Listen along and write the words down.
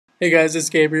Hey guys, it's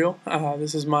Gabriel.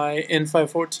 This is my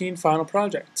N514 final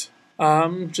project.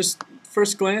 Just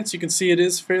first glance, you can see it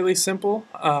is fairly simple.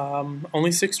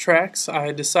 Only 6 tracks.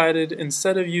 I decided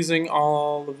instead of using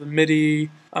all of the MIDI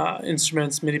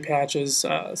instruments, MIDI patches,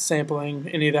 sampling,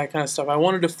 any of that kind of stuff, I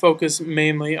wanted to focus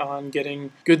mainly on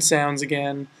getting good sounds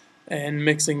again and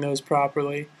mixing those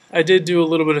properly. I did do a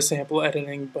little bit of sample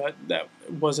editing, but that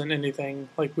wasn't anything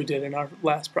like we did in our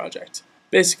last project.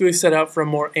 Basically set out for a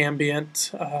more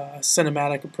ambient,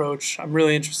 cinematic approach. I'm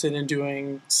really interested in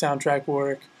doing soundtrack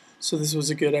work, so this was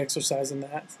a good exercise in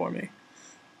that for me.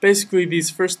 Basically, these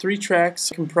first 3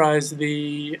 tracks comprise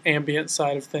the ambient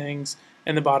side of things,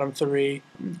 and the bottom 3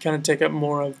 kind of take up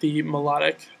more of the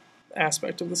melodic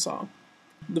aspect of the song.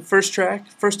 The first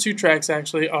 2 tracks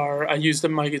actually are, I used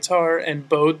my guitar and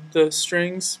bowed the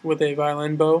strings with a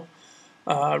violin bow.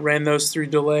 Ran those through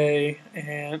delay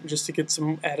and just to get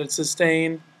some added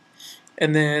sustain,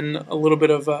 and then a little bit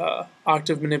of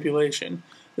octave manipulation.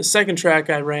 The second track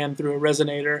I ran through a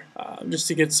resonator just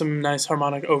to get some nice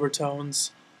harmonic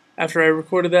overtones. After I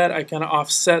recorded that, I kind of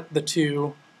offset the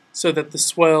two so that the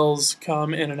swells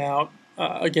come in and out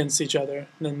against each other,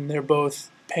 and then they're both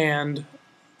panned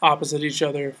opposite each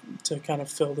other to kind of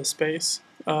fill the space.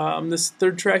 This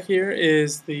third track here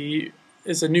is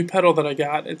a new pedal that I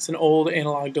got. It's an old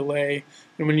analog delay,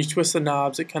 and when you twist the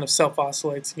knobs it kind of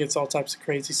self-oscillates and gets all types of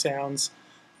crazy sounds.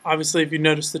 Obviously, if you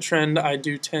notice the trend, I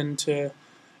do tend to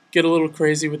get a little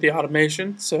crazy with the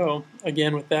automation, so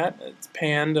again with that, it's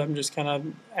panned. I'm just kind of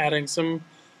adding some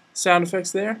sound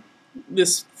effects there.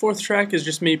 This fourth track is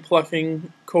just me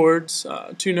plucking chords,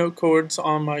 2-note chords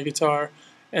on my guitar,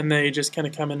 and they just kind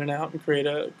of come in and out and create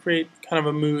kind of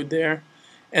a mood there.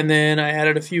 And then I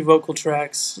added a few vocal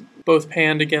tracks, both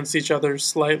panned against each other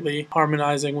slightly,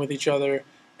 harmonizing with each other,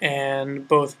 and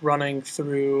both running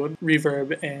through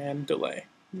reverb and delay.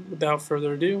 Without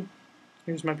further ado,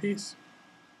 here's my piece.